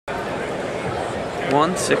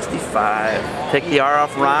165. Take the R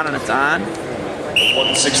off Ron and it's on.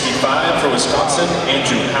 165 for Wisconsin,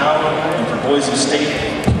 Andrew Howe, and for Boise State,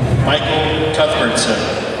 Michael Cuthbertson.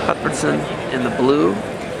 Cuthbertson in the blue,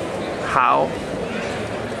 Howe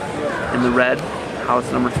in the red.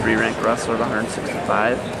 Howe's number 3 ranked wrestler at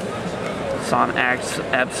 165. Saw an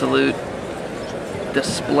absolute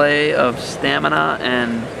display of stamina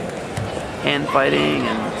and hand fighting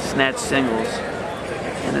and snatch singles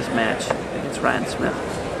in this match against Ryan Smith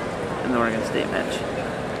in the Oregon State match.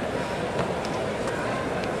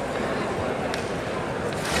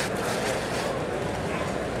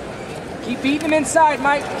 Keep beating him inside,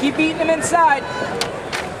 Mike. Keep beating him inside.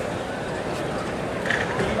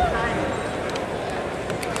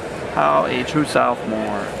 How a true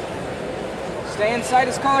sophomore. Stay inside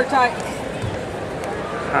his collar tight.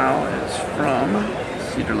 Howe is from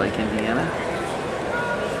Cedar Lake, Indiana.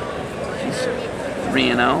 He's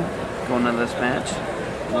 3-0 going into this match.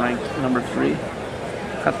 Ranked number 3.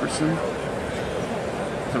 Cuthbertson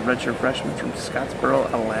is a redshirt freshman from Scottsboro,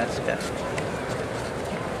 Alaska.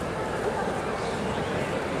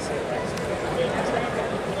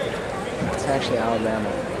 It's actually Alabama.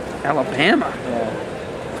 Alabama? Yeah.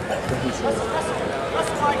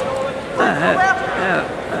 Yeah,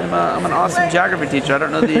 I'm an awesome geography teacher. I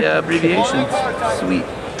don't know the abbreviations. Sweet.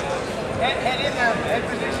 Head in there, head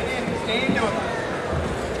position in, stay into it.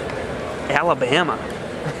 Alabama.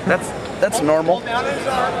 That's normal. Hold down his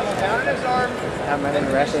arm, down his arm. How many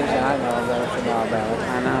wrestlers I know that are from Alabama?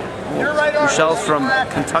 I know. Your right arm. Michelle's from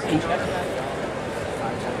Kentucky.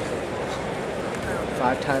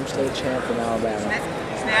 5-time state champ from Alabama.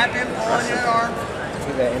 Snap him, pull on your arm.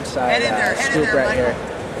 See the inside Head in there, scoop right Michael. here.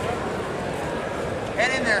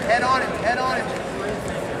 Head in there, head on him, head on him.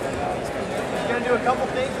 He's gonna do a couple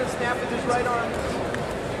things and snap with his right arm.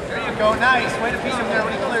 There you go, nice. Way to beat him there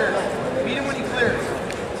when he clears. Beat him when he clears.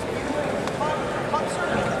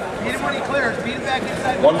 Beat him when he clears. Beat him back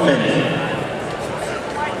inside. 1 minute.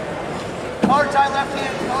 Collar tie left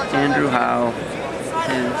hand. Collar tie Andrew left Howe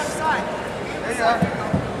hand. is There you are.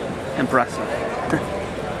 impressive.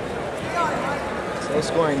 Low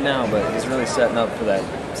scoring now, but he's really setting up for that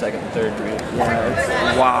second and third read.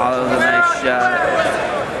 Yeah, wow, that was a nice shot.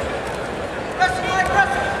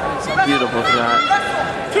 Beautiful shot.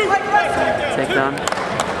 Take down.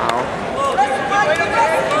 Howe.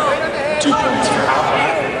 2 points for Howe.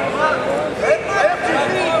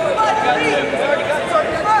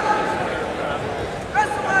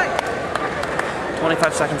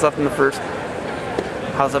 25 seconds left in the first.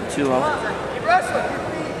 Howe's up 2-0. Keep wrestling.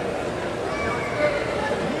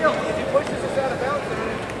 Heel. If he pushes us out of bounds,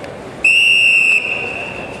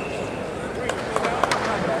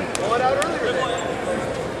 pull it out earlier.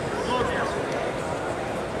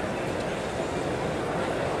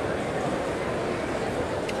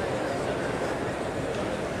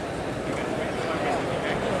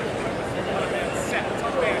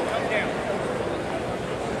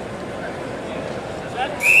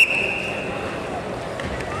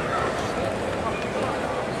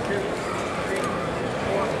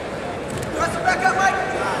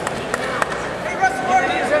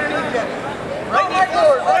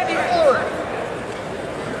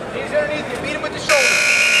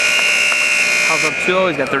 Howe's up 2-0.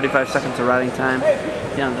 He's got 35 seconds of riding time.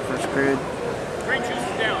 Down the first period.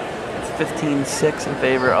 It's 15-6 in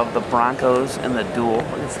favor of the Broncos in the duel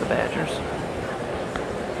against the Badgers.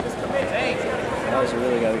 Now he's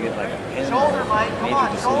really got to get like a pin. Shoulder, Mike. Come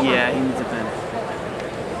on, shoulder. Yeah, he needs a pin.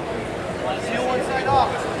 Seal one side off.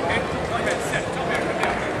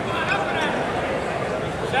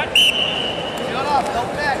 Seal it off.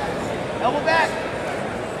 Elbow back. Elbow back.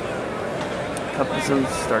 Cuthbertson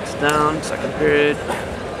starts down, second period.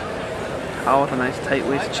 Howe with a nice tight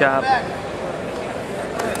waist chop. Get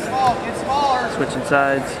small. Get smaller. Switching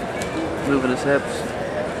sides, moving his hips.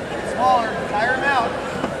 Get smaller. Tire him out.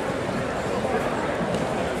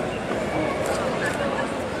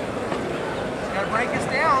 Gotta break us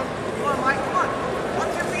down. Come on, Mike. Come on. Up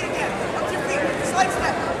to your feet again. Up to your feet. Slide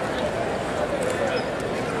step.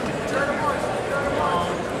 Turn him once. Turn him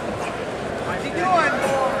once. What's he doing?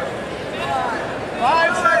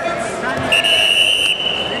 5 seconds.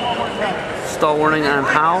 Stall warning on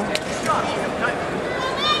Howe.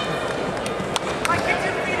 Mike, get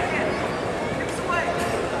your feet again. Hips away.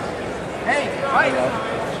 Hey, Mike.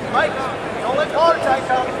 Mike, don't let collar tie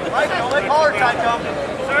come. Mike, don't let collar tie come.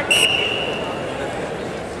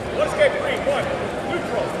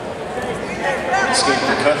 Escape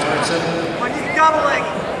for Cuthbertson. Mike, you can double leg.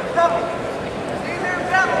 Double. Stay there,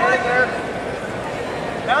 double leg.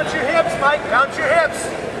 Bounce your hips, Mike. Bounce your hips.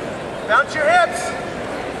 Bounce your hips.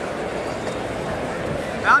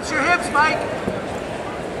 Bounce your hips, Mike.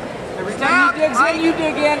 Every time he digs in, you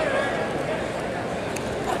dig in.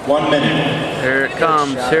 1 minute. Here it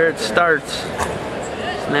comes. Here it starts.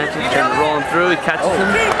 Snatches, trying to roll him through. He catches him.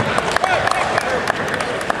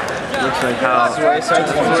 Looks like how. This is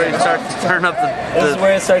where he starts to turn up the. This is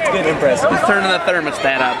where it starts getting impressive. He's turning the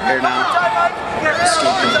thermostat up here now.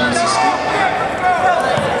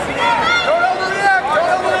 Don't overreact.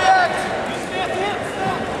 Don't overreact.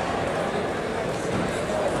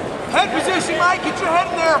 Head position, Mike. Get your head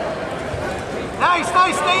in there. Nice,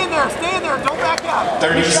 nice. Stay in there. Stay in there. Don't back out.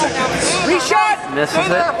 30 seconds. Reshot. Misses Stay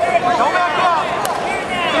there. it. Don't back out.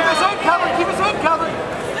 Keep his head covered. Keep his head covered.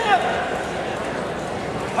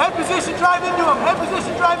 Head position, drive into him. Head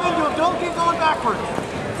position, drive into him. Don't keep going backwards.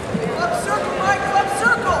 Left circle, Mike, left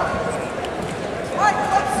circle. Mike,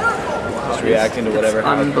 left circle. Just reacting to whatever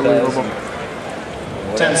Howe Unbelievable.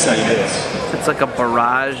 does. 10 seconds. It's like a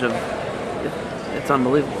barrage of. It's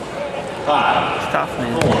unbelievable. 5, It's tough,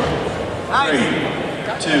 man. 4,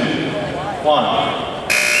 Nice. 3, 2, 1.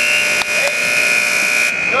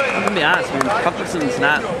 I'm gonna be honest, man. Cuthbertson's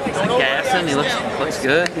not gassing. He looks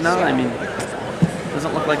good, you know. I mean,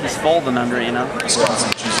 doesn't look like he's folding under it, you know.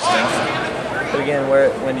 Wisconsin chooses now. But again,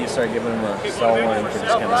 when do you start giving him a stall warning for just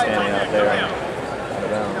kind of standing out there and out of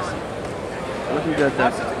bounds? Looking good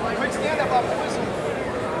there. Quick stand up off the whistle.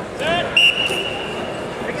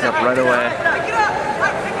 Picks up right away. Pick it up,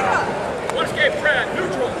 Mike, pick it up. Stay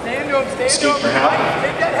into him, stay into Skate for him. Howe.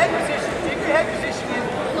 Take that head position. Take your head position in.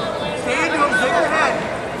 Stay into him, take your head.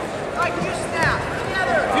 Mike, you snap.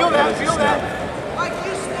 Together. Feel that, feel that. Mike,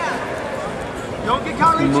 you snap. Don't get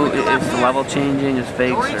caught reaching with your left It's hand. level changing. His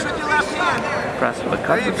fakes Don't reach are with your left hand. impressive. But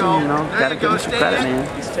There you go. Cuthbertson, you know, There gotta you give go. him some Stay credit, in. man.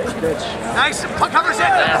 He's taking pitch. Nice. Covers it.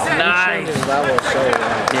 That's nice. His level is so low.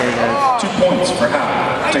 Yeah, he does. 2 points for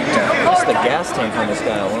Howe. Takedown. Just the gas tank on this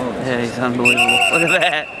guy alone. Yeah, he's unbelievable. Look at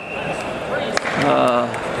that.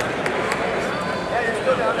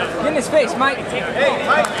 Get in his face, Mike. Hey,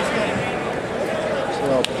 Mike. Just a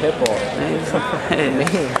little pit bull. Hey,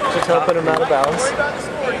 Just helping him out of bounds. Worry about the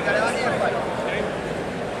score. You got it on hand, Mike.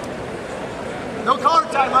 No collar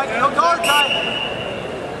tie, Mike. No collar tie.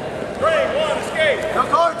 No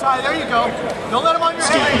collar tie. There you go. Don't let him on your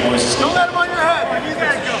head. boys. Don't let him on your head. You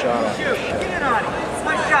gotta go. Shot. Shoot. Get in on him. It's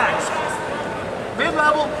my shot.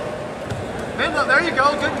 Mid-level. Mid-level. There you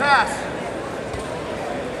go. Good pass.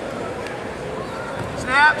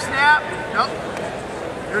 Snap, snap. Nope.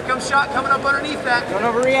 Here comes shot coming up underneath that. Don't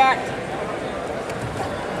overreact.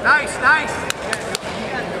 Nice, nice.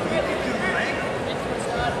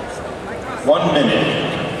 1 minute.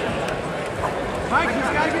 Mike, he's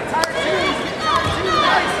got to get tired too. He's getting tired too.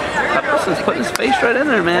 Nice. Cuthbertson's putting his face right in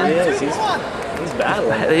there, He man. is. He's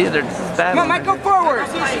battling. They're just bad. Come on, Mike, go forward.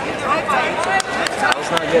 Howe's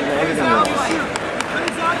not getting anything Out, wrong. you shoot. Put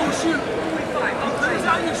his out, you shoot. Put his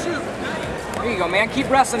out, you shoot. There you go, man. Keep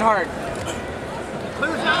wrestling hard.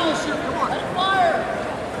 Clears out, you shoot. Come on.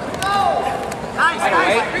 Nice, Wait.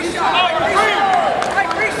 nice.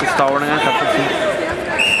 Stalwarting on Cuthbertson.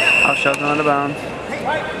 I'll shove him out of bounds.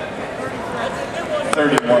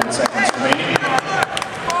 31 seconds remaining.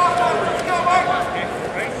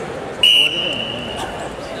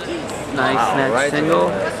 Nice snatch right single.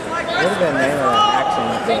 What have been the name of that action?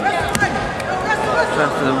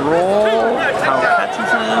 Tries to roll. Howe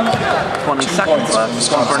catches him. 20 seconds left.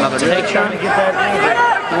 Going for another takedown.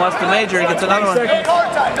 He wants the major. He gets another one. No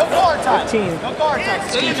guard tie. No guard tie. 15. No guard tie.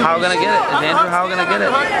 Stay in. Is Howe gonna get it? Is Andrew Howe gonna get it?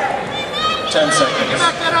 10 Get seconds.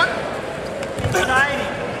 back that up.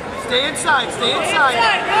 Stay inside. Stay inside.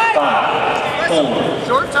 5, 4,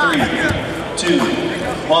 Short time. 2,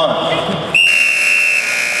 1.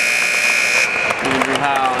 Andrew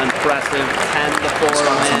Howe, impressive.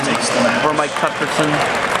 10-4 takes the win match. for Mike Cuthbertson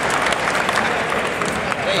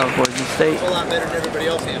of Boise State. A lot better than everybody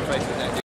else hand fights with that.